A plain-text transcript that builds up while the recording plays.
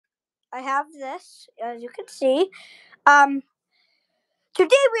I have this, as you can see. Um,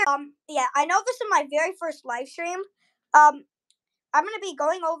 Today yeah, I know this is my very first live stream. Um, I'm gonna be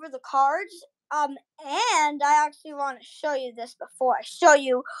going over the cards. And I actually want to show you this before I show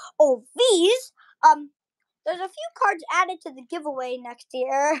you all these. There's a few cards added to the giveaway next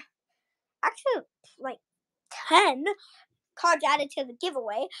year. Actually, like 10 cards added to the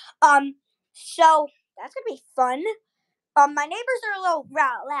giveaway. So that's gonna be fun. My neighbors are a little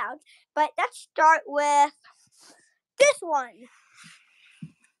loud, but let's start with this one.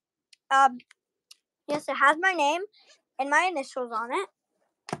 Yes, it has my name and my initials on it.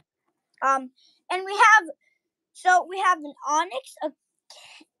 And we have an Onyx, a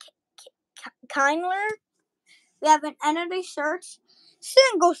Kindler. We have an Energy Search,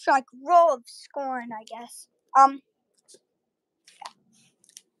 Single Strike, Roll of Scorn, I guess.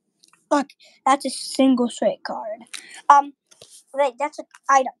 Look, that's a single strike card. Wait, that's an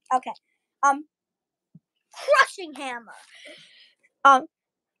item. Okay. Crushing Hammer.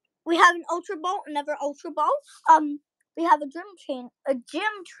 We have an Ultra Ball, another Ultra Ball. We have a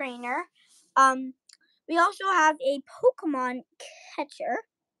gym trainer. We also have a Pokemon catcher.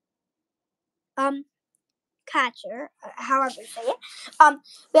 However you say it.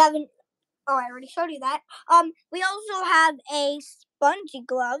 We have an. Oh, I already showed you that. We also have a Spongy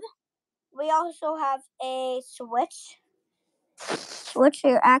Glove. We also have a Switch. Switch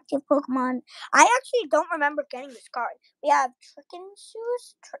your active Pokemon. I actually don't remember getting this card. We have Trickin'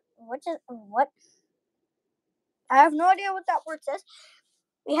 Shoes. What? I have no idea what that word says.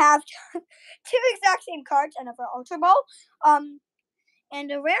 We have two exact same cards, another Ultra Ball.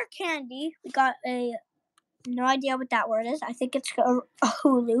 And a rare candy. We got no idea what that word is. I think it's a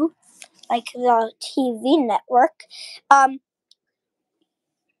Hulu, like the TV network.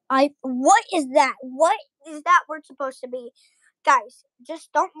 What is that? What is that word supposed to be? Guys,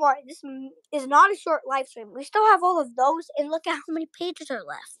 just don't worry. This is not a short live stream. We still have all of those, and look at how many pages are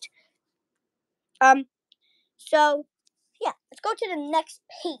left. So yeah, let's go to the next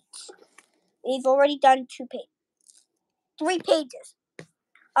page. We've already done 3 pages.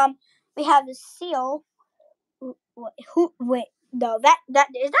 We have the seal. Wait, no, that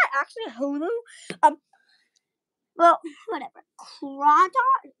is that actually Hulu? Well, whatever.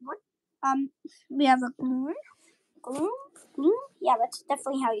 Crawdot. What? We have a gloom. Yeah, that's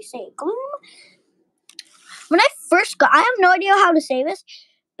definitely how you say it. Gloom. When I have no idea how to say this,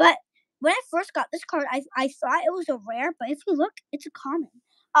 but when I first got this card, I thought it was a rare, but if you look, it's a common.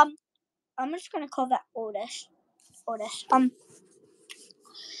 I'm just gonna call that Otis.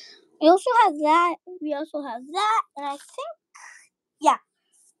 We also have that. And I think, yeah.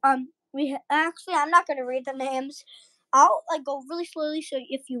 I'm not gonna read the names. I'll go really slowly, so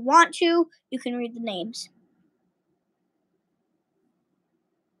if you want to, you can read the names.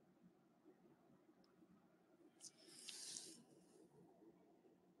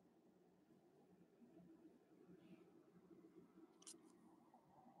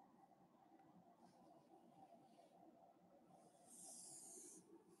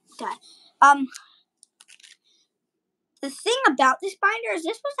 Okay. The thing about this binder is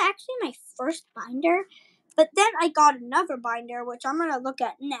this was actually my first binder, but then I got another binder, which I'm gonna look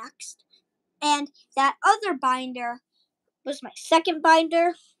at next, and that other binder was my second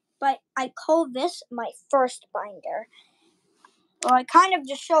binder, but I call this my first binder. Well, I kind of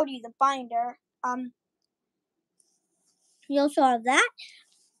just showed you the binder. You also have that.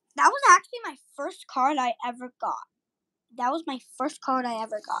 That was actually my first card I ever got.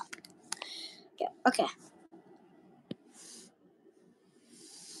 Yeah, okay.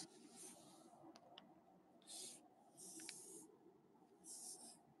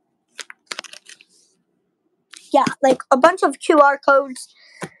 Yeah, like a bunch of QR codes.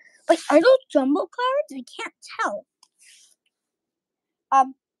 Like, are those jumbo cards? I can't tell.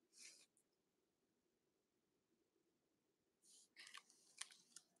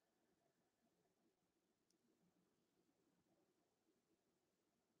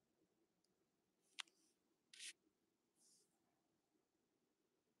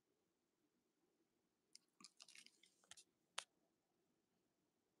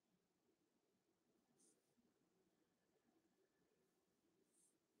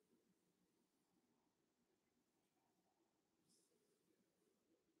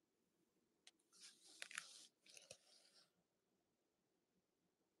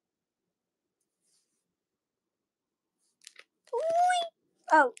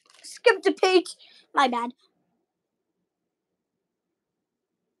 Oh, skipped a page. My bad.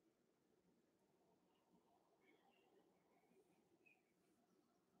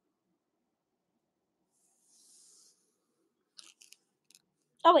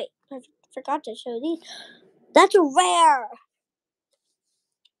 Oh wait, I forgot to show these. That's a rare.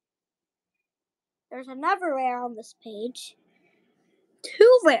 There's another rare on this page.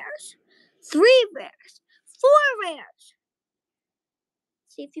 2 rares. 3 rares. 4 rares.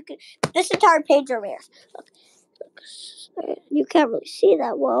 See if you can. This entire page are rares. Look. You can't really see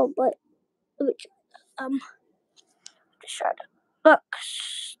that well, but let me just try to look.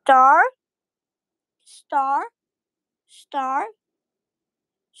 Star, star, star,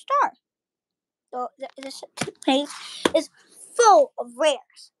 star. So this page is full of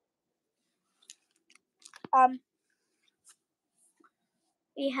rares.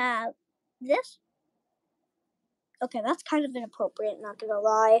 We have this. Okay, that's kind of inappropriate, not gonna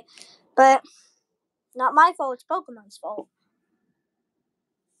lie, but not my fault. It's Pokemon's fault.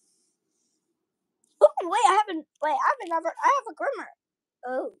 Oh wait, I have a Grimmer.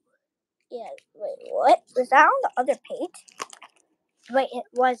 Oh yeah. Wait, what? Was that on the other page? Wait, it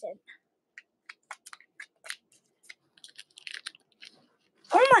wasn't.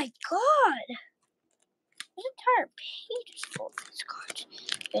 Oh my god! This entire page is full of these cards.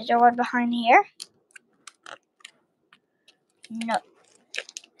 Is there one behind here? No.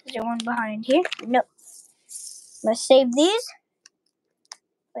 Is there one behind here? No. Let's save these.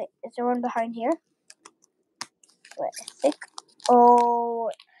 Wait, is there one behind here? Wait, I think.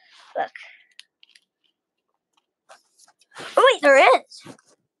 Oh, look. Oh wait, there is.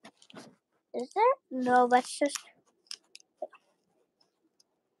 Is there? No, that's just.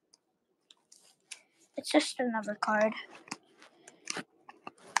 It's just another card.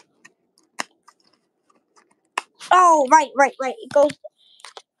 Oh, right. It goes.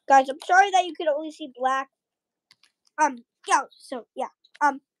 Guys, I'm sorry that you could only see black. Yeah. So yeah.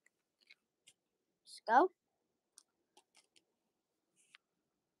 Let's go.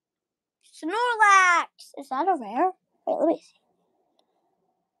 Snorlax. Is that a rare? Wait, let me see.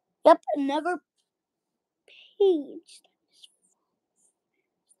 Yep, another page.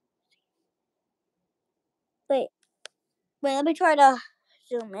 Wait, let me try to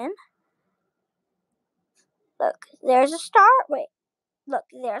zoom in. Look, there's a star. Wait, look,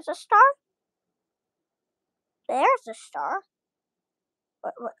 there's a star. There's a star.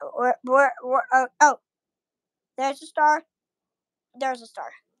 Oh, there's a star. There's a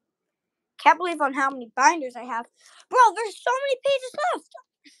star. Can't believe on how many binders I have. Bro, there's so many pages left.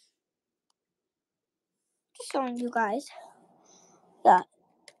 Just showing you guys. That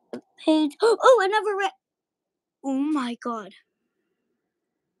page. Oh, I never read. Oh my god.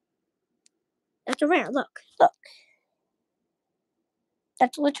 That's a rare. Look.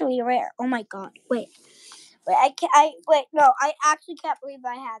 That's literally a rare. Oh my god. Wait, I can't. No, I actually can't believe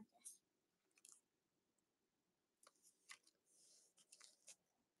I had this.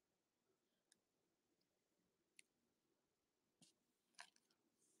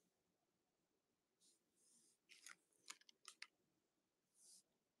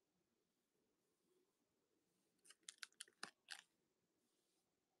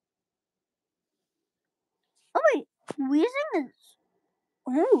 Oh wait, wheezing is.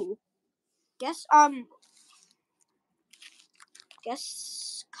 Oh. Guess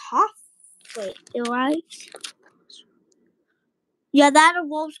cough. Wait, do I? Yeah, that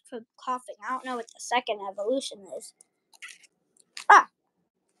evolves from coughing. I don't know what the second evolution is. Ah,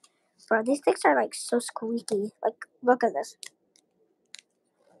 bro, these things are like so squeaky. Like, look at this.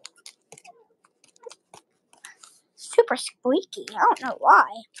 Super squeaky. I don't know why.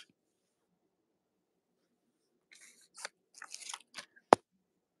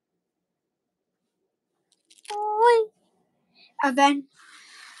 And then,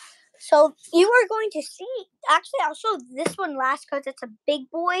 so you are going to see. Actually, I'll show this one last because it's a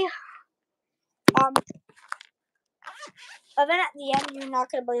big boy. And then at the end, you're not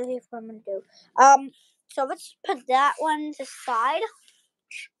gonna believe what I'm gonna do. So let's put that one to side.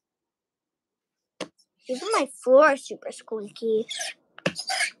 Even my floor is super squeaky.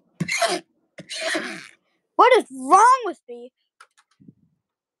 What is wrong with me?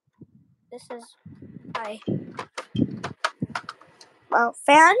 This is my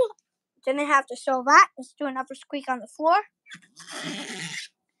fan. Didn't have to show that. Let's do another squeak on the floor.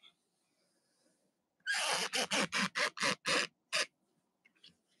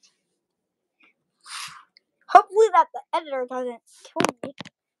 Hopefully that the editor doesn't kill me.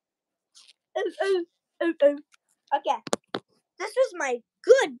 Okay. This was my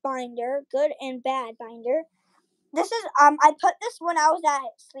good binder, good and bad binder. This is I put this when I was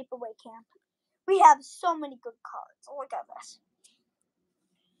at sleepaway camp. We have so many good cards. Look at this.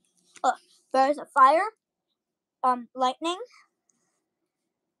 There's a fire. Lightning.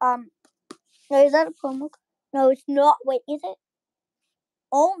 No, is that a promo? No, it's not. Wait, is it?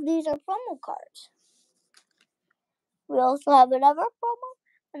 all of these are promo cards. We also have another promo,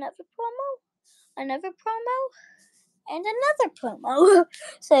 another promo, another promo, and another promo.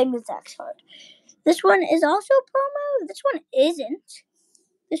 Same exact card. This one is also promo. This one isn't.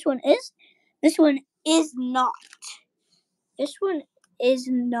 This one is. This one is not. This one is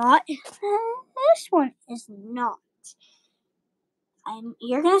not. This one is not.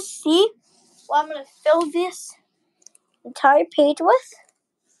 You're gonna see what I'm gonna fill this entire page with.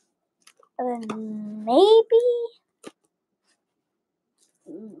 And then maybe.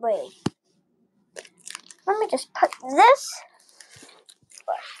 Wait. Let me just put this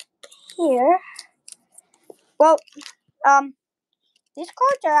here. Well, these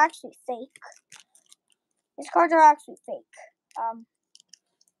cards are actually fake. These cards are actually fake.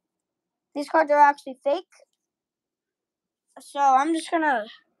 These cards are actually fake. So I'm just gonna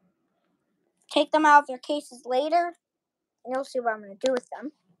take them out of their cases later, and you'll see what I'm gonna do with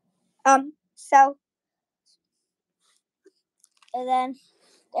them. So, and then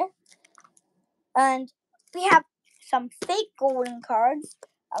there, and we have some fake golden cards.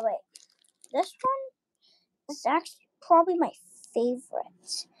 Oh wait, this one is actually probably my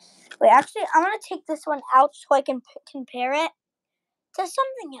favorite. Wait, actually, I'm gonna take this one out so I can compare it to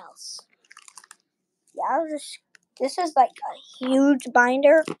something else. Yeah, this is like a huge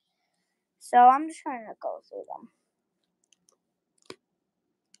binder, so I'm just trying to go through them.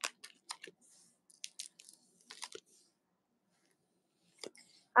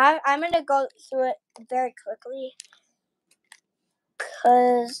 I'm gonna go through it very quickly,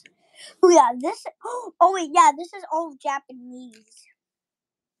 cause this is all Japanese.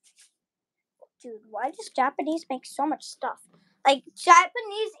 Dude, why does Japanese make so much stuff? Like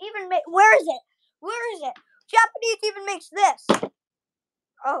Japanese even make. Where is it? Where is it? Japanese even makes this.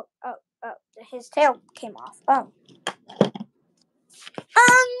 Oh, his tail came off. Oh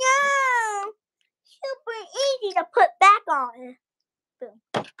no! Super easy to put back on. Boom.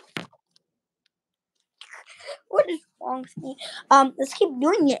 What is wrong with me? Let's keep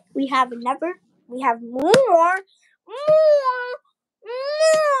doing it. We have more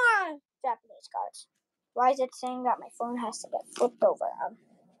Japanese cards. Why is it saying that my phone has to get flipped over?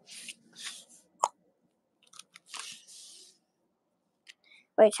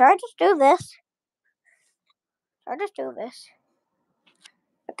 Wait, should I just do this?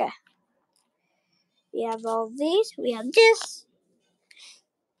 Okay. We have all these. We have this.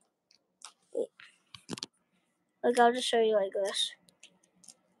 Look, I'll just show you like this.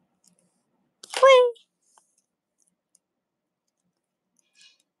 Whee!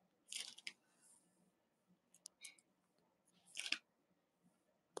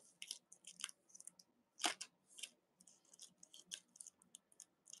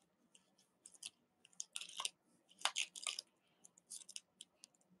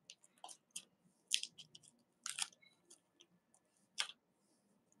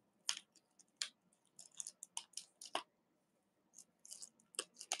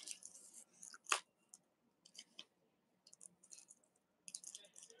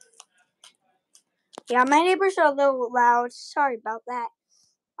 Yeah, my neighbors are a little loud. Sorry about that.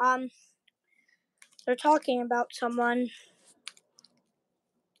 They're talking about someone.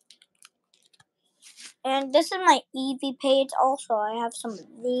 And this is my Eevee page also. I have some of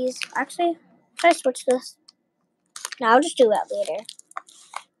these. Actually, should I switch this? No, I'll just do that later.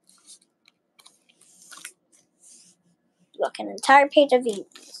 Look, an entire page of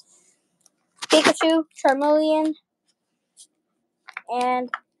Eevees. Pikachu, Charmeleon, and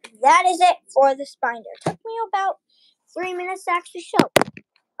that is it for this binder. It took me about 3 minutes to actually show.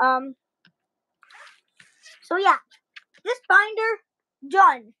 So yeah, this binder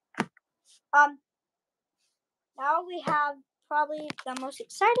done. Now we have probably the most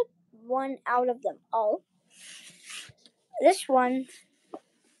excited one out of them all. This one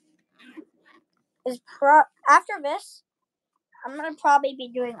is after this. I'm gonna probably be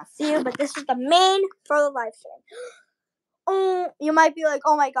doing a few, but this is the main for the live stream. Oh, you might be like,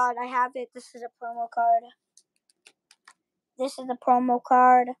 "Oh my god, I have it. This is a promo card. This is a promo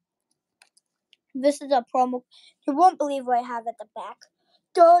card. This is a promo." You won't believe what I have at the back.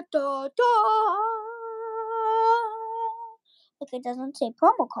 Da da da. Look, it doesn't say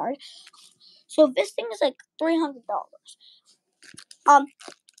promo card. So this thing is like $300.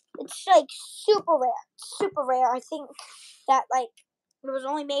 It's like super rare. I think that like it was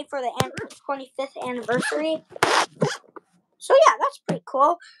only made for the 25th anniversary. So yeah, that's pretty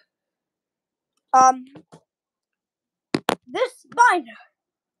cool. This binder,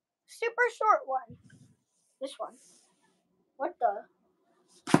 super short one. This one. What the?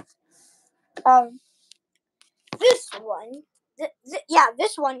 This one. yeah,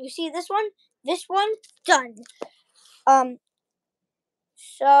 this one. You see this one? This one done.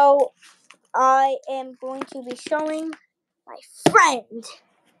 So I am going to be showing my friend.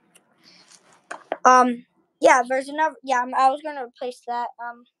 Yeah, there's another. Yeah, I was gonna replace that.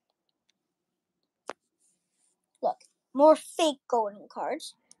 Look, more fake golden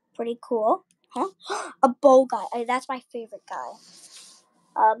cards. Pretty cool, huh? A bow guy. That's my favorite guy.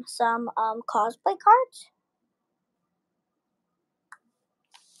 Some cosplay cards.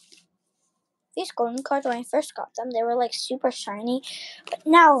 These golden cards, when I first got them, they were like super shiny, but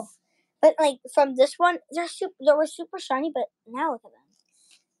now, like from this one, they were super shiny, but now look at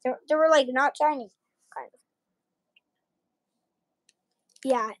them. They were like not shiny, kind of.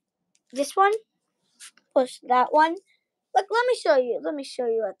 Yeah, this one plus that one. Look, let me show you. Let me show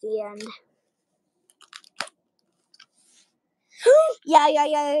you at the end. Yeah.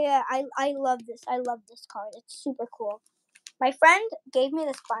 I love this. I love this card. It's super cool. My friend gave me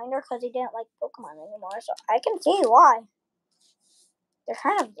this binder because he didn't like Pokemon anymore, so I can see why. They're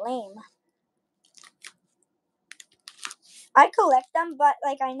kind of lame. I collect them, but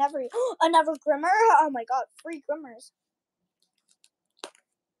like I never. Another Grimmer. Oh my god, 3 Grimmers.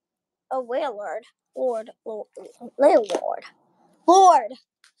 A Wailord. Lord.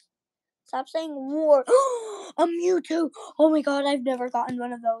 Stop saying Lord. A Mewtwo. Oh my god, I've never gotten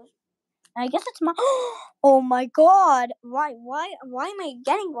one of those. I guess it's my. Oh my god. Why am I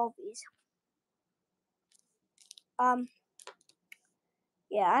getting all these?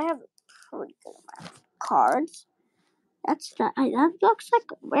 Yeah, I have a pretty good amount of cards. That looks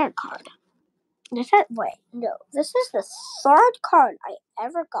like a rare card. Wait, no. This is the 3rd card I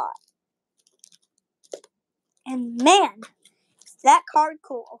ever got. And man, is that card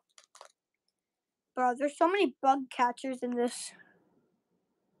cool. Bro, there's so many bug catchers in this.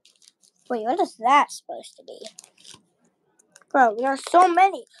 Wait, what is that supposed to be? Bro, there are so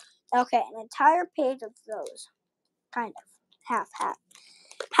many. Okay, an entire page of those. Kind of. Half.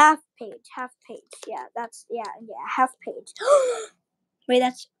 Half page. Yeah, half page. Wait,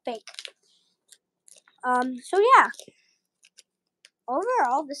 that's fake. So yeah.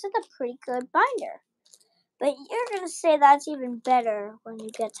 Overall, this is a pretty good binder. But you're going to say that's even better when you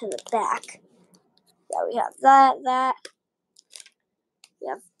get to the back. Yeah, we have that. We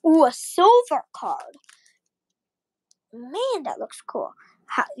have, a silver card. Man, that looks cool.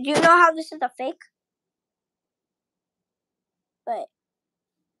 Do you know how this is a fake? But,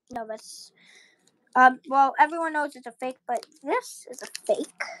 no, that's, well, everyone knows it's a fake, but this is a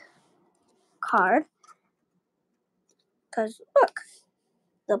fake card. Because, look,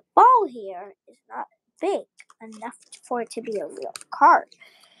 the ball here is not big enough for it to be a real card.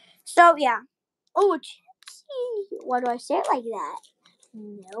 So, yeah. Oh, why do I say it like that?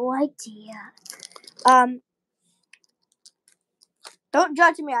 No idea. Don't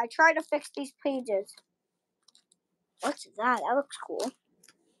judge me. I try to fix these pages. What's that? That looks cool.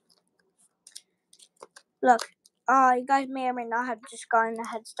 Look. You guys may or may not have just gotten a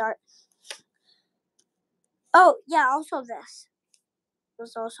head start. Oh, yeah, also this.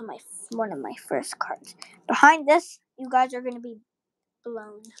 Was also one of my first cards. Behind this, you guys are going to be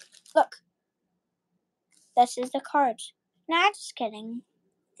blown. Look. This is the cards. Nah, just kidding.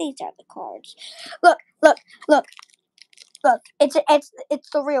 These are the cards. Look. It's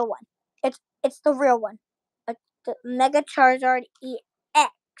the real one. It's the real one. The Mega Charizard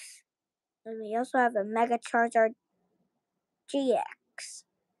EX. And we also have a Mega Charizard GX.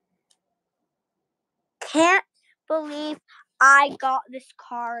 Can't believe I got this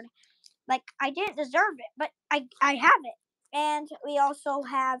card. Like, I didn't deserve it, but I have it. And we also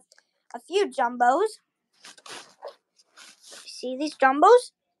have a few jumbos. See these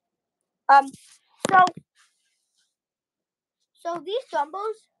jumbos? So these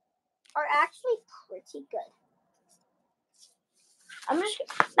jumbos are actually pretty good. I'm just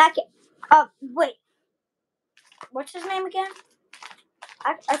back it. Wait. What's his name again?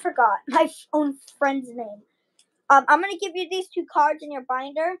 I forgot my own friend's name. I'm gonna give you these 2 cards in your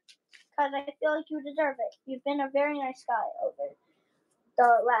binder because I feel like you deserve it. You've been a very nice guy over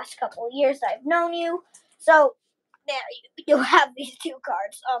the last couple of years I've known you. So there, you have these 2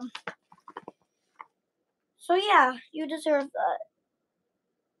 cards. So yeah, you deserve that.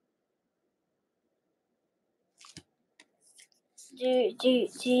 Do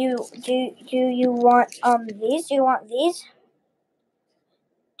you want these? Do you want these?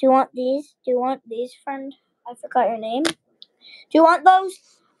 Do you want these? Do you want these, friend? I forgot your name. Do you want those?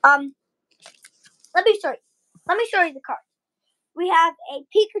 Let me show you. Let me show you the card. We have a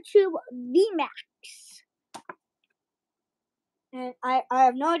Pikachu VMAX. And I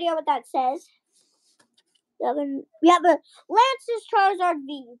have no idea what that says. We have a Lance's Charizard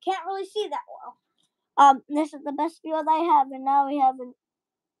V. You can't really see that well. This is the best field I have, and now we have an.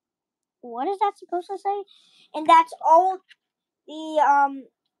 What is that supposed to say? And that's all the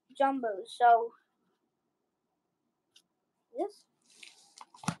jumbos. So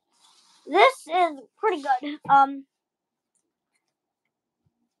this is pretty good.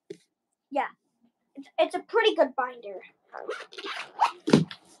 Yeah, it's a pretty good binder.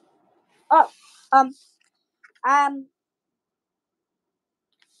 Oh, I'm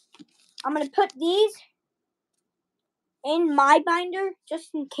gonna put these in my binder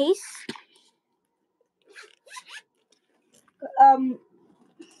just in case.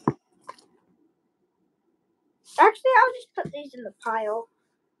 Actually, I'll just put these in the pile.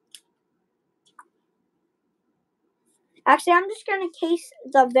 Actually, I'm just gonna case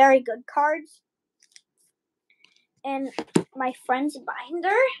the very good cards in my friend's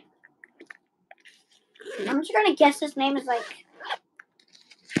binder. I'm just gonna guess his name is like.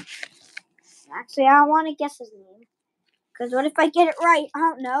 Actually, I don't want to guess his name because what if I get it right? I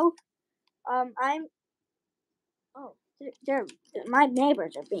don't know. Oh, my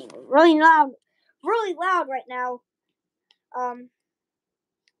neighbors are being really loud right now. I'm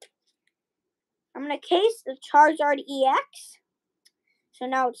gonna case the Charizard EX, so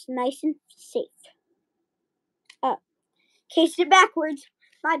now it's nice and safe. Cased it backwards.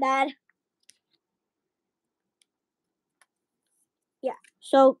 My bad. Yeah.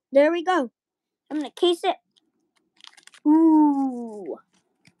 So there we go. I'm gonna case it. Ooh.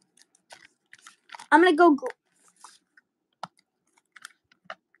 I'm gonna go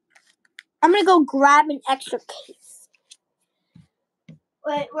grab an extra case.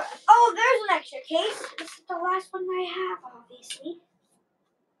 Wait. Oh, there's an extra case. This is the last one I have, obviously.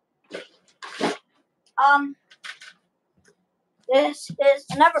 This is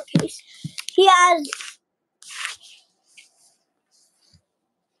another case.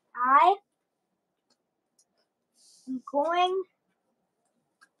 I am going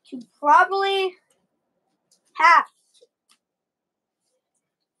to probably have to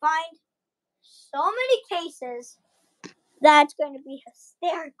find so many cases that's going to be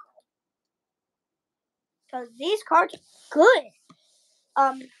hysterical. Because these cards are good.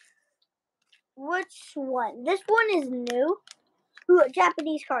 Which one? This one is new. Ooh,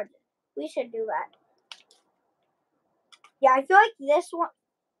 Japanese cards. We should do that. Yeah, I feel like this one.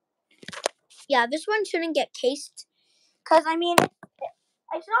 Yeah, this one shouldn't get cased. Because, I mean,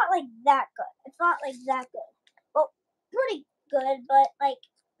 it's not like that good. It's not like that good. Well, pretty good, but, like,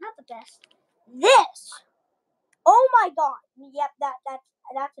 not the best. This! Oh my god. Yep,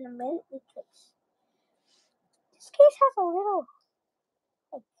 that's an amazing case. This case has a little.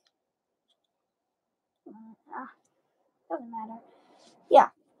 Like, doesn't matter. Yeah.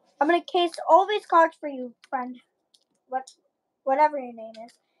 I'm gonna case all these cards for you, friend. Whatever your name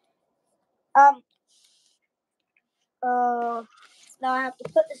is. Now I have to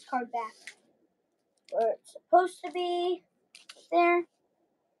put this card back where it's supposed to be. There.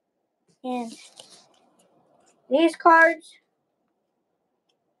 And these cards,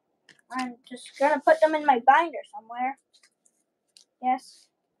 I'm just gonna put them in my binder somewhere. Yes.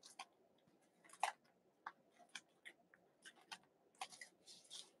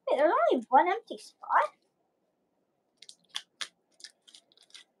 Hey, there's only one empty spot.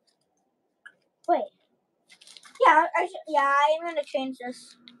 Wait. Yeah, I'm gonna change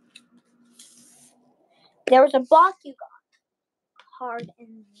this. There was a Bakugan card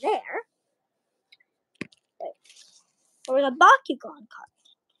in there. Wait. There was a Bakugan card.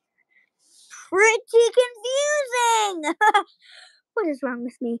 Pretty confusing! What is wrong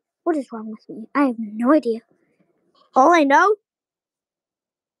with me? I have no idea. All I know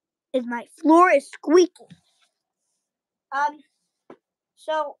is my floor is squeaking.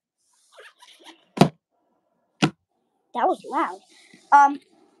 So that was loud.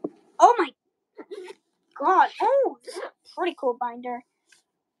 Oh my god. Oh, this is a pretty cool binder.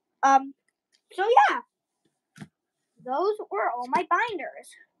 So yeah, those were all my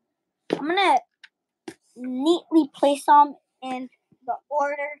binders. I'm gonna neatly place them in the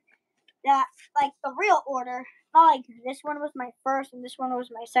order that, like the real order. Not like this one was my first and this one was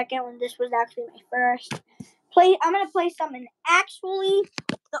my second when this was actually my first. I'm gonna place them in actually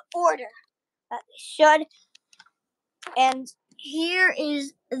the order that they should. And here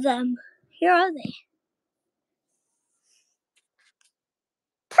is them. Here are they.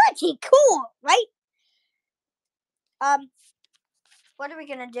 Pretty cool, right? What are we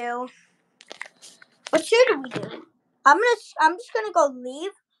gonna do? What should we do? I'm just gonna go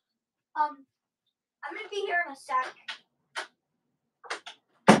leave. I'm gonna be here in a sec.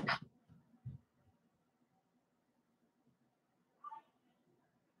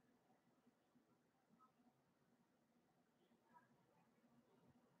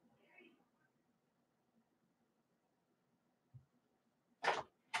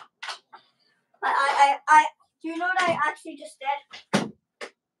 Do you know what I actually just did?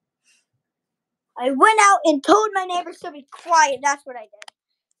 I went out and told my neighbors to be quiet. That's what I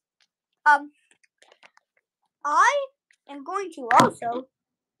did. I am going to also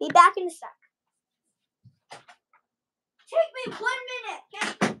be back in a sec. Take me 1 minute.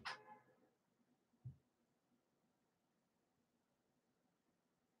 Okay?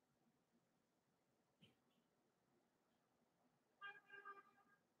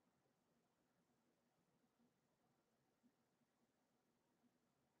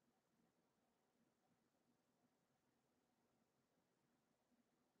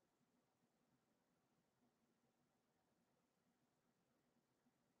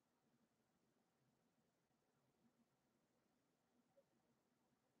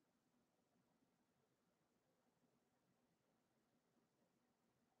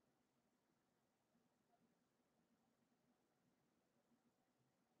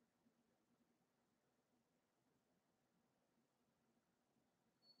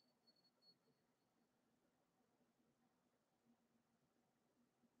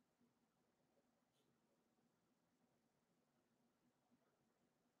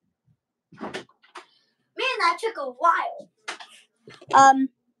 Man, that took a while.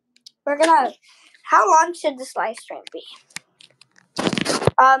 We're gonna. How long should this live stream be?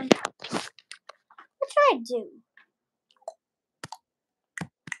 What should I do?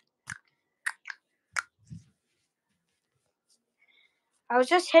 I was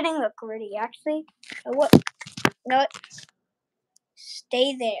just hitting the gritty, actually. What? No,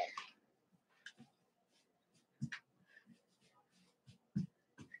 stay there.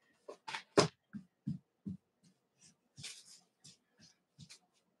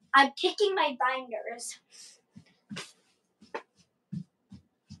 I'm picking my binders.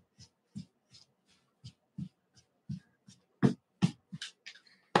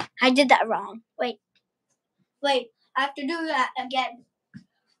 I did that wrong. Wait. I have to do that again.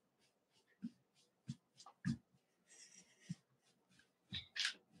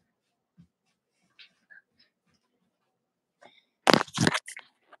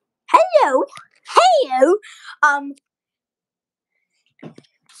 Hello.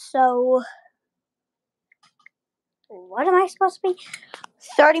 So what am I supposed to be?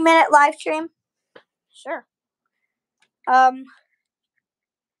 30-minute live stream? Sure.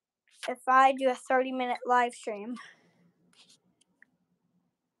 If I do a 30-minute live stream,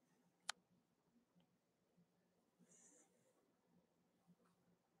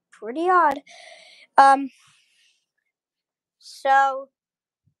 pretty odd. So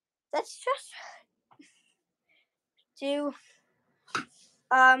let's just do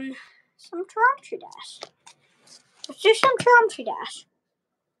some Geometry Dash. Let's do some Geometry Dash.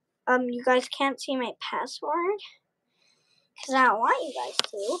 You guys can't see my password because I don't want you guys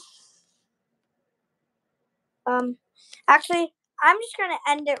to. Actually, I'm just gonna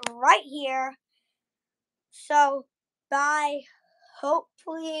end it right here. So, bye.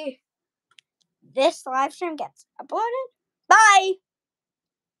 Hopefully, this live stream gets uploaded. Bye.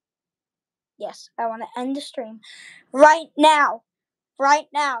 Yes, I want to end the stream right now. Right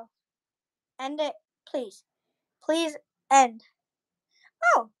now. End it, please. Please end.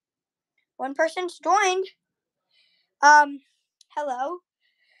 Oh, one person's joined. Hello.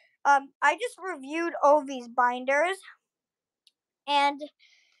 I just reviewed all these binders, and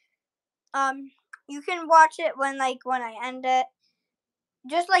you can watch it when I end it.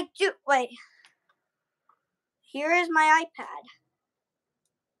 Just wait. Here is my iPad.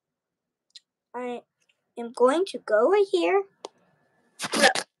 I am going to go right here.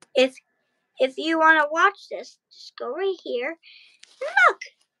 Look, if you want to watch this, just go right here. Look,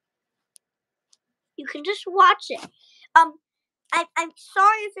 you can just watch it. I'm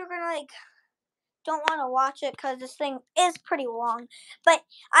sorry if you're gonna don't want to watch it because this thing is pretty long. But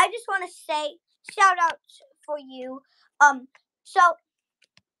I just want to say shout out for you. So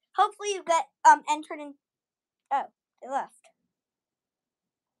hopefully you get entered in. Oh, they left.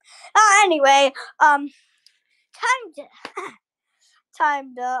 Anyway, time to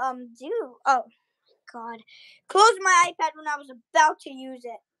do. Oh God, close my iPad when I was about to use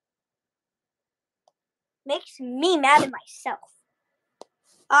it. Makes me mad at myself.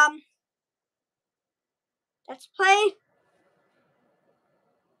 Let's play.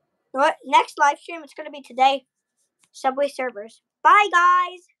 What next live stream? It's gonna be today. Subway servers. Bye,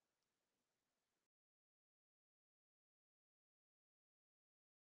 guys.